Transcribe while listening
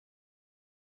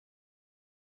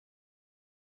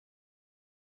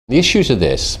The issues are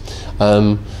this.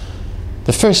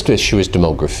 The first issue is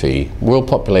demography. World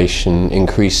population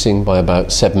increasing by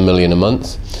about 7 million a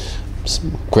month,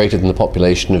 greater than the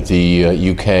population of the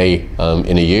UK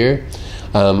in a year,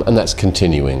 and that's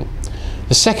continuing.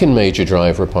 The second major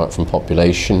driver, apart from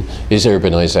population, is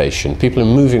urbanisation. People are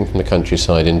moving from the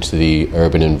countryside into the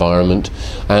urban environment,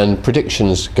 and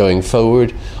predictions going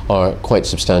forward are quite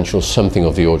substantial. Something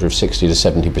of the order of 60 to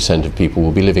 70% of people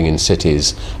will be living in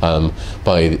cities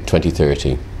by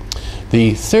 2030.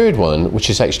 The third one, which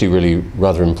is actually really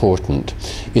rather important,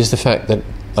 is the fact that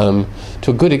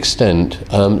to a good extent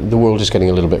the world is getting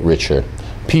a little bit richer.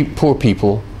 Poor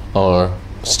people are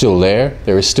still there.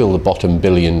 There is still the bottom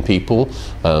billion people,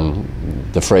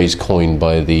 the phrase coined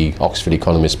by the Oxford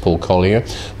economist Paul Collier,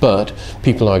 but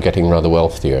people are getting rather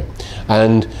wealthier,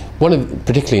 and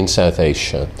particularly in South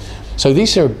Asia. So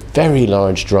these are very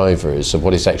large drivers of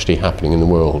what is actually happening in the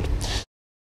world.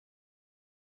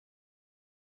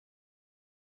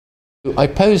 I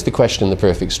posed the question in The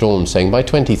Perfect Storm, saying by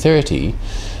 2030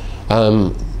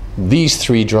 these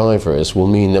three drivers will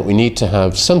mean that we need to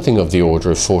have something of the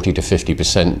order of 40 to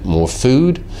 50% more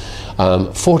food,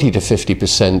 40 to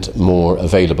 50% more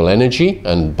available energy,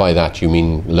 and by that you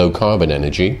mean low carbon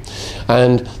energy,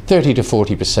 and 30 to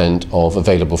 40% of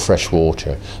available fresh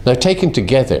water. Now, taken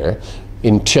together,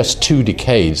 in just 2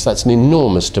 decades, that's an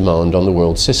enormous demand on the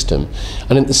world system.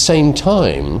 And at the same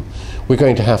time, we're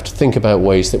going to have to think about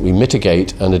ways that we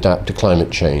mitigate and adapt to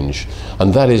climate change.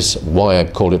 And that is why I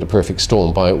called it a perfect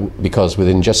storm, because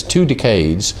within just 2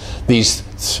 decades, these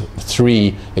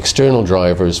three external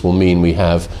drivers will mean we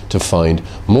have to find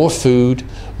more food,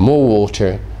 more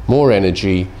water, more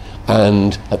energy,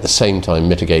 and at the same time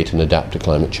mitigate and adapt to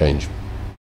climate change.